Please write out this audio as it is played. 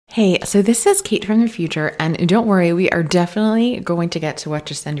Hey, so this is Kate from the future, and don't worry, we are definitely going to get to what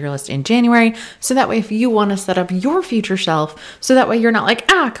to send your list in January, so that way if you want to set up your future self, so that way you're not like,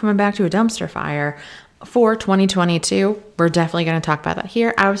 coming back to a dumpster fire for 2022, we're definitely going to talk about that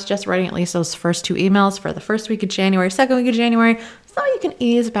here. I was just writing at least those first two emails for the first week of January, second week of January, so you can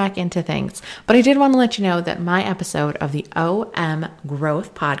ease back into things. But I did want to let you know that my episode of the OM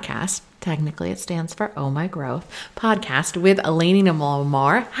Growth podcast, technically it stands for Oh My Growth podcast with Eleni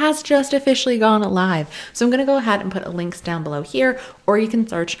Lamar, has just officially gone live. So I'm going to go ahead and put links down below here, or you can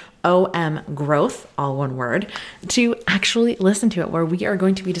search OM Growth, all one word, to actually listen to it, where we are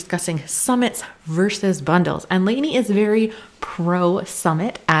going to be discussing summits versus bundles. And Lainey is very pro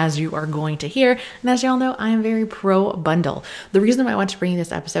summit, as you are going to hear. And as y'all know, I am very pro bundle. The reason why I want to bring you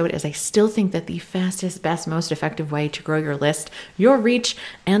this episode is I still think that the fastest, best, most effective way to grow your list, your reach,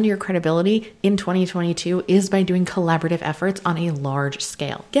 and your credibility in 2022 is by doing collaborative efforts on a large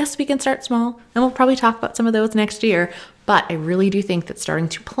scale. Yes, we can start small, and we'll probably talk about some of those next year, but I really do think that starting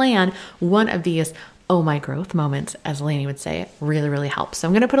to plan one of these Oh My Growth moments, as Lainey would say, really, really helps. So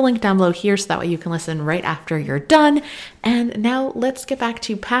I'm going to put a link down below here so that way you can listen right after you're done. And now let's get back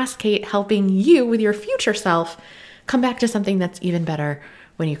to past Kate helping you with your future self come back to something that's even better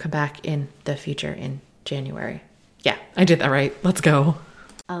when you come back in the future in January. Yeah, I did that right. Let's go.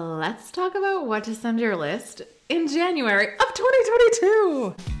 Let's talk about what to send your list in January of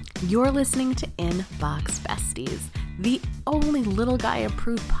 2022. You're listening to Inbox Besties, the only little guy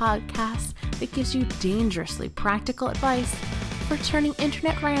approved podcast that gives you dangerously practical advice for turning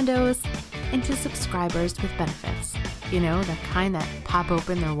internet randos into subscribers with benefits. You know, the kind that pop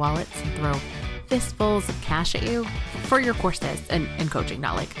open their wallets and throw fistfuls of cash at you for your courses and coaching,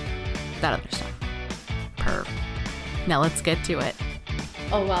 not like that other stuff. Perv. Now let's get to it.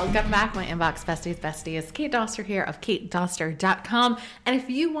 Oh, welcome back, my Inbox Besties. Kate Doster here of katedoster.com. And if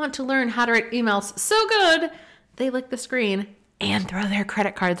you want to learn how to write emails so good they lick the screen and throw their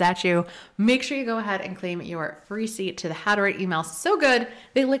credit cards at you, make sure you go ahead and claim your free seat to the How to Write Emails So Good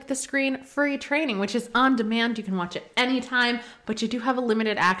They Lick the Screen free training, which is on demand. You can watch it anytime, but you do have a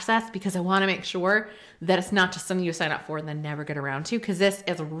limited access because I want to make sure that it's not just something you sign up for and then never get around to, because this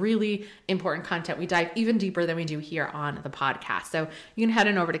is really important content. We dive even deeper than we do here on the podcast. So you can head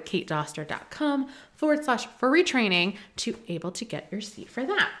on over to katedoster.com/free training to able to get your seat for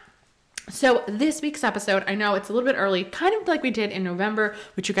that. So this week's episode, I know it's a little bit early, kind of like we did in November,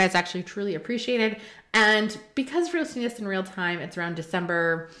 which you guys actually truly appreciated. And because we're listening to this in real time, it's around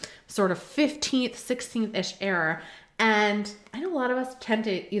December sort of 15th, 16th-ish era. And I know a lot of us tend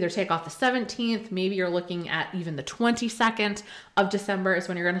to either take off the 17th, maybe you're looking at even the 22nd of December is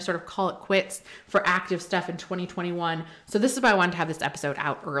when you're going to sort of call it quits for active stuff in 2021. So this is why I wanted to have this episode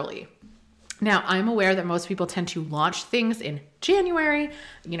out early. Now, I'm aware that most people tend to launch things in January.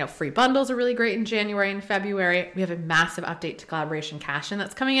 You know, free bundles are really great in January and February. We have a massive update to Collaboration Cash-In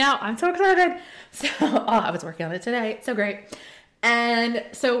that's coming out. I'm so excited. So, I was working on it today. It's so great. And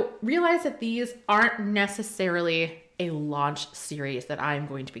so realize that these aren't necessarily a launch series that I'm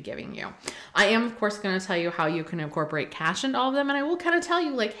going to be giving you. I am, of course, going to tell you how you can incorporate cash into all of them. And I will kind of tell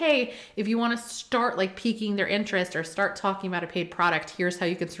you like, hey, if you want to start like piquing their interest or start talking about a paid product, here's how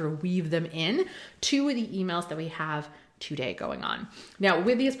you can sort of weave them in to the emails that we have today going on. Now,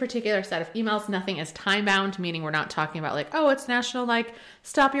 with these particular set of emails, nothing is time bound, meaning we're not talking about like, oh, it's National like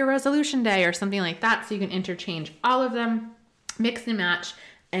Stop Your Resolution Day or something like that. So you can interchange all of them, mix and match,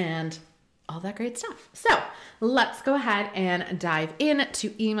 and all that great stuff. So let's go ahead and dive in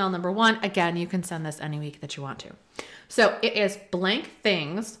to email number one. Again, you can send this any week that you want to. So it is blank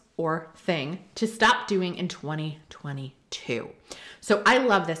things or thing to stop doing in 2022. So I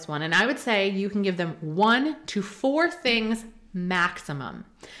love this one. And I would say you can give them 1 to 4 things maximum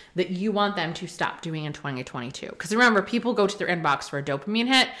that you want them to stop doing in 2022. Because remember, people go to their inbox for a dopamine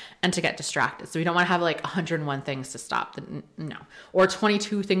hit and to get distracted. So we don't want to have like 101 things to stop. No. Or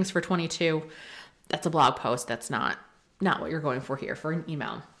 22 things for 22. That's a blog post. That's not what you're going for here for an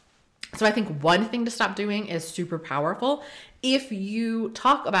email. So I think one thing to stop doing is super powerful. If you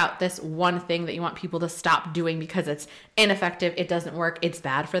talk about this one thing that you want people to stop doing because it's ineffective, it doesn't work, it's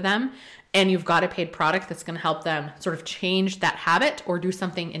bad for them, and you've got a paid product that's going to help them sort of change that habit or do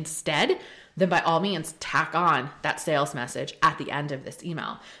something instead, then by all means, tack on that sales message at the end of this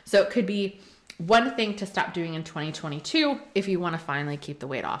email. So it could be one thing to stop doing in 2022 if you want to finally keep the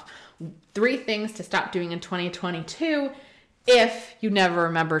weight off. 3 things to stop doing in 2022 if you never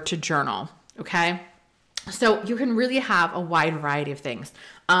remember to journal, okay? So you can really have a wide variety of things.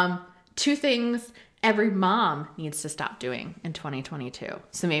 2 things every mom needs to stop doing in 2022.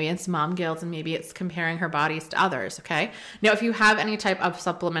 So maybe it's mom guilt and maybe it's comparing her bodies to others, okay? Now, if you have any type of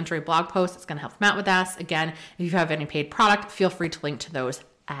supplementary blog post, it's going to help them out with us. Again, if you have any paid product, feel free to link to those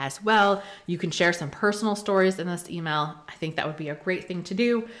as well. You can share some personal stories in this email. I think that would be a great thing to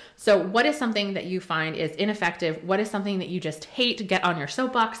do. So what is something that you find is ineffective? What is something that you just hate to get on your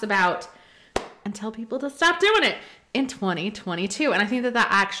soapbox about and tell people to stop doing it in 2022? And I think that that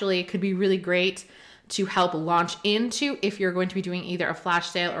actually could be really great to help launch into if you're going to be doing either a flash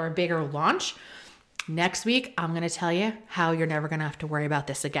sale or a bigger launch. Next week, I'm going to tell you how you're never going to have to worry about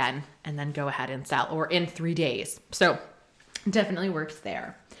this again and then go ahead and sell, or in 3 days. So definitely works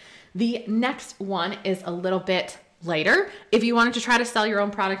there. The next one is a little bit lighter. If you wanted to try to sell your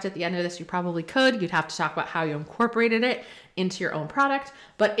own product at the end of this, you probably could. You'd have to talk about how you incorporated it into your own product,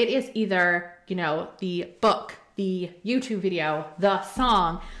 but it is either, the book, the YouTube video, the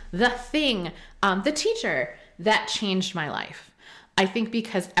song, the thing, the teacher that changed my life. I think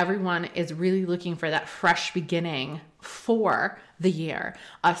because everyone is really looking for that fresh beginning for the year,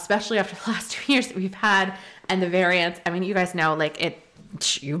 especially after the last 2 years that we've had and the variants. I mean, you guys know,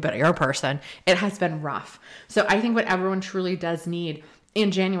 you better, you're a person. It has been rough. So I think what everyone truly does need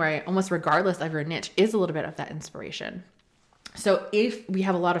in January, almost regardless of your niche, is a little bit of that inspiration. So if we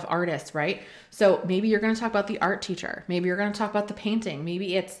have a lot of artists, right? So maybe you're going to talk about the art teacher. Maybe you're going to talk about the painting.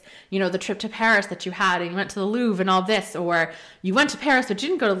 Maybe it's, the trip to Paris that you had and you went to the Louvre and all this, or you went to Paris but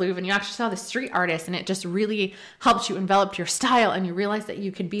didn't go to Louvre and you actually saw the street artist and it just really helped you envelop your style and you realize that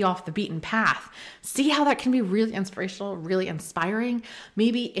you can be off the beaten path. See how that can be really inspirational, really inspiring.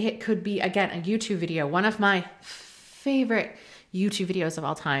 Maybe it could be, again, a YouTube video. One of my favorite YouTube videos of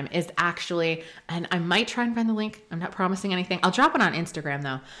all time is actually, and I might try and find the link. I'm not promising anything. I'll drop it on Instagram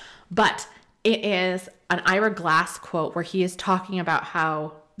though. But it is an Ira Glass quote where he is talking about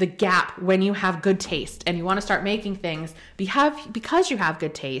how the gap when you have good taste and you want to start making things because you have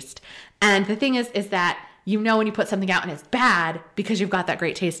good taste. And the thing is that when you put something out and it's bad because you've got that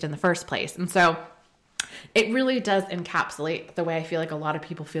great taste in the first place. And so it really does encapsulate the way I feel like a lot of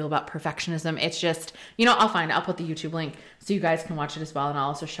people feel about perfectionism. It's just, I'll put the YouTube link so you guys can watch it as well. And I'll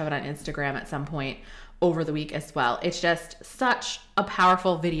also shove it on Instagram at some point over the week as well. It's just such a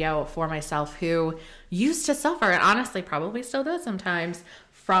powerful video for myself who used to suffer and honestly probably still does sometimes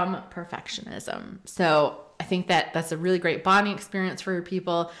from perfectionism. So I think that that's a really great bonding experience for your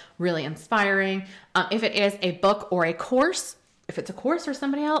people, really inspiring. If it is a book or a course, if it's a course for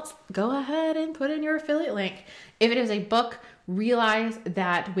somebody else, go ahead and put in your affiliate link. If it is a book, realize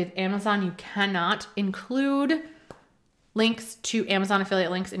that with Amazon, you cannot include links to Amazon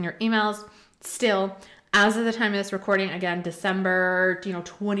affiliate links in your emails. Still, as of the time of this recording, again, December,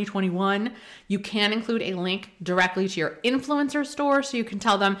 2021, you can include a link directly to your influencer store. So you can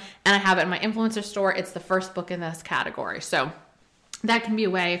tell them, and I have it in my influencer store, it's the first book in this category. So that can be a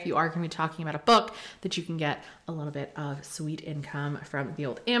way, if you are going to be talking about a book, that you can get a little bit of sweet income from the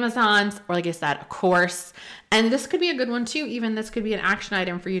old Amazons, or like I said, a course. And this could be a good one too. Even this could be an action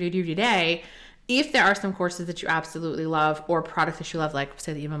item for you to do today. If there are some courses that you absolutely love or products that you love, like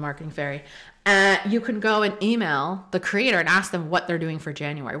say the email marketing fairy, you can go and email the creator and ask them what they're doing for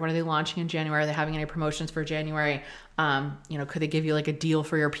January. What are they launching in January? Are they having any promotions for January? Could they give you like a deal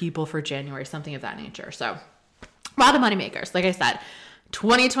for your people for January? Something of that nature. So a lot of money makers. Like I said,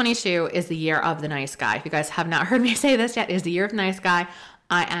 2022 is the year of the nice guy. If you guys have not heard me say this yet, is the year of the nice guy.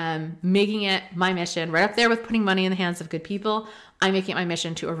 I am making it my mission, right up there with putting money in the hands of good people. I'm making it my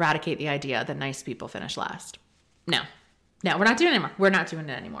mission to eradicate the idea that nice people finish last. No, we're not doing it anymore. We're not doing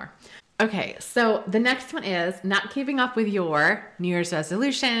it anymore. Okay, so the next one is not keeping up with your New Year's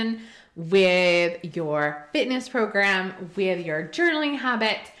resolution, with your fitness program, with your journaling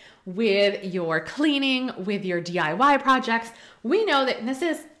habit, with your cleaning, with your DIY projects. We know that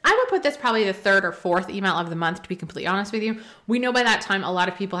I would put this probably the third or fourth email of the month, to be completely honest with you. We know by that time a lot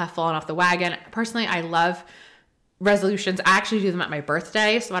of people have fallen off the wagon. Personally, I love resolutions. I actually do them at my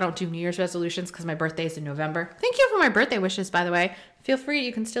birthday, so I don't do New Year's resolutions because my birthday is in November. Thank you for my birthday wishes, by the way. Feel free,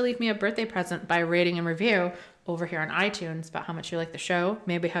 you can still leave me a birthday present by rating and review over here on iTunes about how much you like the show,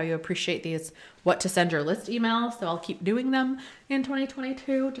 maybe how you appreciate these what to send your list emails, so I'll keep doing them in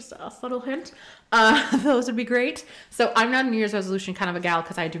 2022, just a subtle hint. Those would be great. So I'm not a New Year's resolution kind of a gal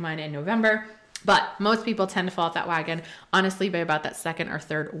because I do mine in November. But most people tend to fall off that wagon, honestly, by about that second or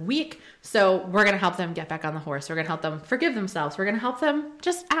third week. So we're going to help them get back on the horse. We're going to help them forgive themselves. We're going to help them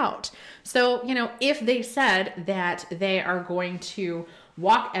just out. So, if they said that they are going to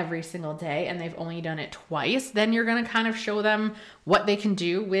walk every single day and they've only done it twice, then you're going to kind of show them what they can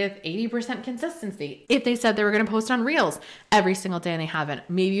do with 80% consistency. If they said they were going to post on Reels every single day and they haven't,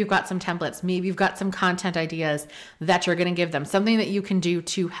 maybe you've got some templates, maybe you've got some content ideas that you're going to give them, something that you can do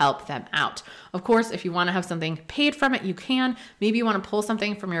to help them out. Of course, if you want to have something paid from it, you can. Maybe you want to pull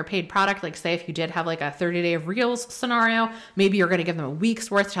something from your paid product, like say if you did have like a 30-day of Reels scenario, maybe you're going to give them a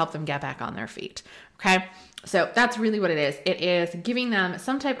week's worth to help them get back on their feet. Okay. So that's really what it is. It is giving them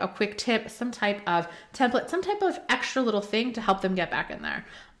some type of quick tip, some type of template, some type of extra little thing to help them get back in there.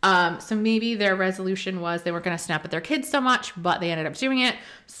 So maybe their resolution was they weren't going to snap at their kids so much, but they ended up doing it.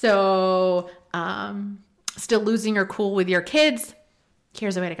 So still losing your cool with your kids.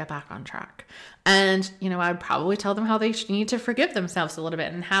 Here's a way to get back on track. And, I'd probably tell them how they need to forgive themselves a little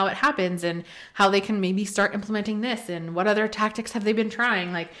bit and how it happens and how they can maybe start implementing this and what other tactics have they been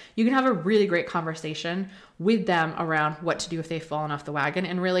trying. Like, you can have a really great conversation with them around what to do if they've fallen off the wagon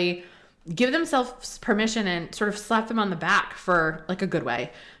and really give themselves permission and sort of slap them on the back for like a good way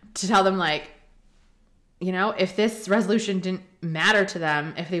to tell them like, if this resolution didn't matter to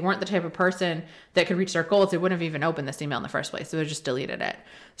them, if they weren't the type of person that could reach their goals, they wouldn't have even opened this email in the first place. So they just deleted it.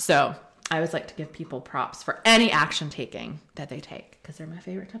 So I always like to give people props for any action taking that they take because they're my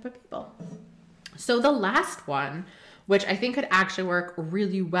favorite type of people. So the last one, which I think could actually work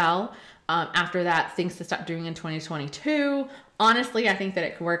really well after that, things to stop doing in 2022. Honestly, I think that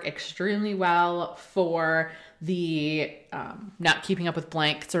it could work extremely well for the not keeping up with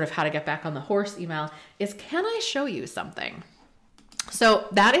blank, sort of how to get back on the horse email is, can I show you something? So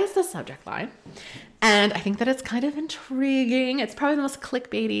that is the subject line. And I think that it's kind of intriguing. It's probably the most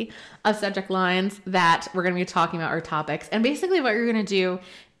clickbaity of subject lines that we're going to be talking about, or topics. And basically what you're going to do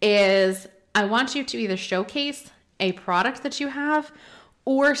is I want you to either showcase a product that you have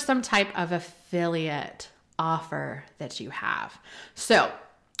or some type of affiliate offer that you have. So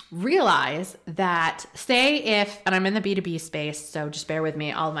realize that, say if, and I'm in the B2B space, so just bear with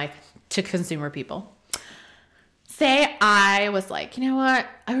me, all my to consumer people. Say I was like, you know what?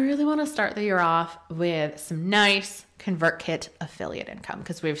 I really want to start the year off with some nice ConvertKit affiliate income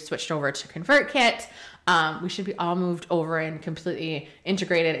because we've switched over to ConvertKit. We should be all moved over and completely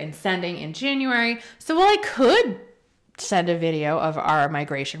integrated in sending in January. So while I could send a video of our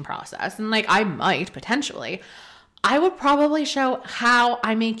migration process, and like I might potentially, I would probably show how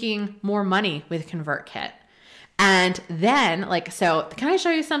I'm making more money with ConvertKit. And then so can I show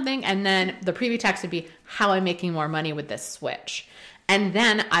you something? And then the preview text would be how I'm making more money with this switch. And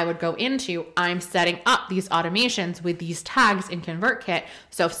then I would go into, I'm setting up these automations with these tags in ConvertKit.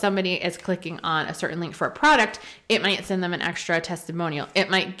 So if somebody is clicking on a certain link for a product, it might send them an extra testimonial.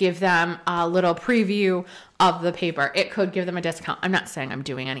 It might give them a little preview of the paper. It could give them a discount. I'm not saying I'm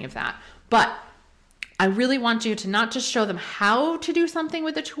doing any of that, but I really want you to not just show them how to do something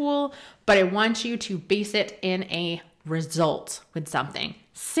with the tool, but I want you to base it in a result with something.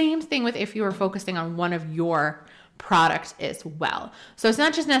 Same thing with if you were focusing on one of your products as well. So it's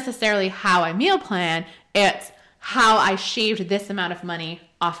not just necessarily how I meal plan, it's how I shaved this amount of money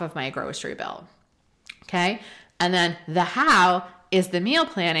off of my grocery bill. Okay. And then the how is the meal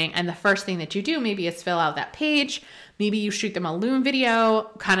planning. And the first thing that you do maybe is fill out that page. Maybe you shoot them a Loom video,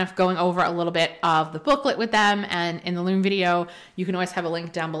 kind of going over a little bit of the booklet with them. And in the Loom video, you can always have a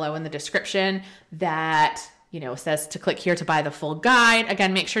link down below in the description that, says to click here to buy the full guide.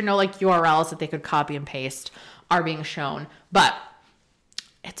 Again, make sure no URLs that they could copy and paste are being shown, but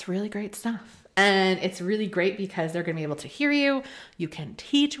it's really great stuff. And it's really great because they're going to be able to hear you. You can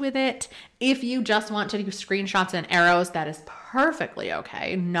teach with it. If you just want to do screenshots and arrows, that is perfectly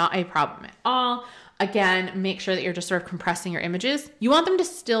okay. Not a problem at all. Again, make sure that you're just sort of compressing your images. You want them to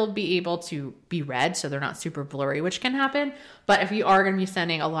still be able to be read so they're not super blurry, which can happen. But if you are going to be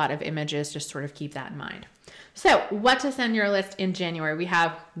sending a lot of images, just sort of keep that in mind. So what to send your list in January? We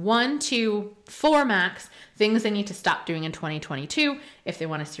have 1 to 4 max things they need to stop doing in 2022 if they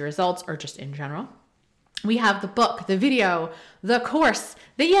want to see results or just in general. We have the book, the video, the course,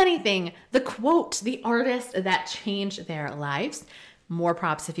 the anything, the quote, the artist that changed their lives. More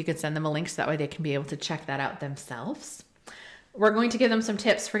props if you could send them a link so that way they can be able to check that out themselves. We're going to give them some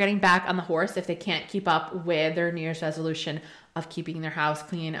tips for getting back on the horse if they can't keep up with their New Year's resolution of keeping their house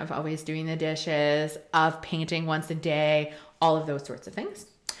clean, of always doing the dishes, of painting once a day, all of those sorts of things.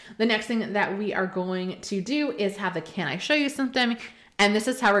 The next thing that we are going to do is have the can I show you something? And this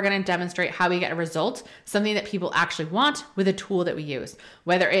is how we're going to demonstrate how we get a result, something that people actually want with a tool that we use,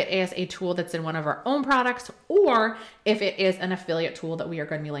 whether it is a tool that's in one of our own products or if it is an affiliate tool that we are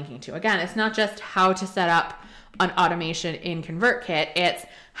going to be linking to. Again, it's not just how to set up an automation in ConvertKit, it's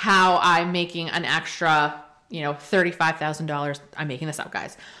how I'm making an extra $35,000. I'm making this up,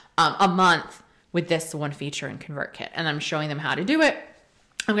 guys, a month with this one feature in ConvertKit. And I'm showing them how to do it.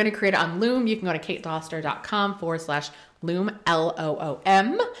 I'm going to create it on Loom. You can go to katedoster.com/Loom,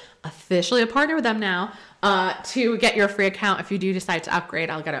 LOOM, officially a partner with them now, to get your free account. If you do decide to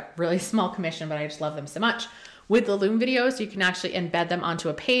upgrade, I'll get a really small commission, but I just love them so much. With the Loom videos, you can actually embed them onto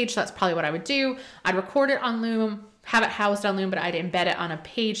a page. So that's probably what I would do. I'd record it on Loom, have it housed on Loom, but I'd embed it on a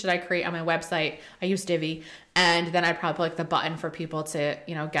page that I create on my website. I use Divi. And then I'd probably put the button for people to,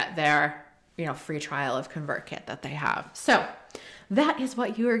 get their, free trial of ConvertKit that they have. So that is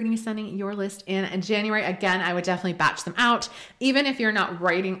what you are going to be sending your list in January. Again, I would definitely batch them out. Even if you're not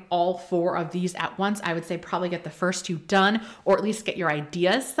writing all 4 of these at once, I would say probably get the first 2 done, or at least get your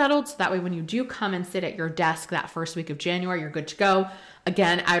ideas settled. So that way, when you do come and sit at your desk that first week of January, you're good to go.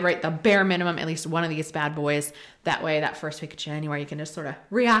 Again, I'd write the bare minimum, at least one of these bad boys. That way, that first week of January, you can just sort of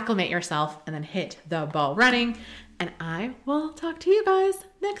reacclimate yourself and then hit the ball running. And I will talk to you guys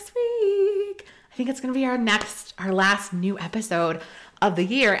next week. I think it's going to be our last new episode of the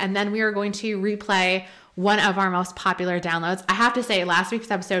year. And then we are going to replay one of our most popular downloads. I have to say, last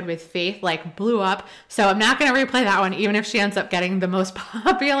week's episode with Faith blew up. So I'm not going to replay that one, even if she ends up getting the most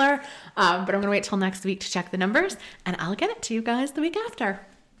popular. But I'm going to wait till next week to check the numbers, and I'll get it to you guys the week after.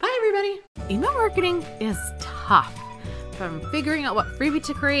 Bye, everybody. Email marketing is tough. From figuring out what freebie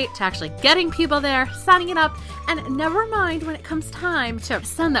to create to actually getting people there, signing it up, and never mind when it comes time to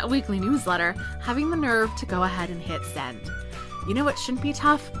send that weekly newsletter, having the nerve to go ahead and hit send. You know what shouldn't be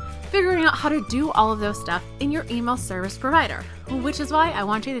tough? Figuring out how to do all of those stuff in your email service provider, which is why I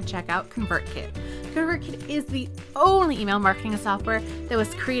want you to check out ConvertKit. ConvertKit is the only email marketing software that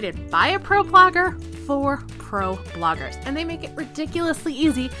was created by a pro blogger for pro bloggers, and they make it ridiculously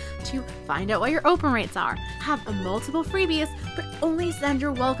easy to find out what your open rates are, have multiple freebies, but only send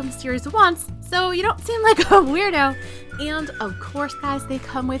your welcome series once so you don't seem like a weirdo. And of course, guys, they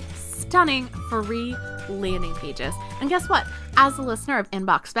come with stunning free landing pages. And guess what? As a listener of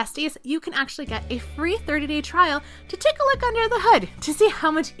Inbox Besties, you can actually get a free 30-day trial to take a look under the hood to see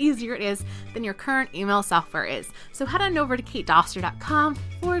how much easier it is than your current email software is. So head on over to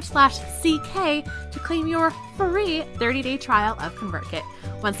katedoster.com/CK to claim your free 30-day trial of ConvertKit.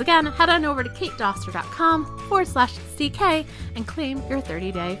 Once again, head on over to katedoster.com/CK and claim your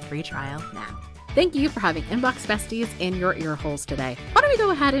 30-day free trial now. Thank you for having Inbox Besties in your ear holes today. Why don't we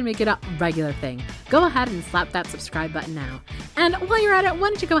go ahead and make it a regular thing? Go ahead and slap that subscribe button now. And while you're at it, why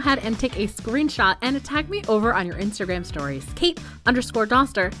don't you go ahead and take a screenshot and tag me over on your Instagram stories,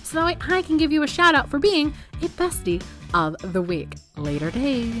 Kate_Doster, so that way I can give you a shout out for being a bestie of the week. Later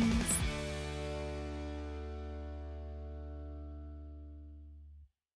days.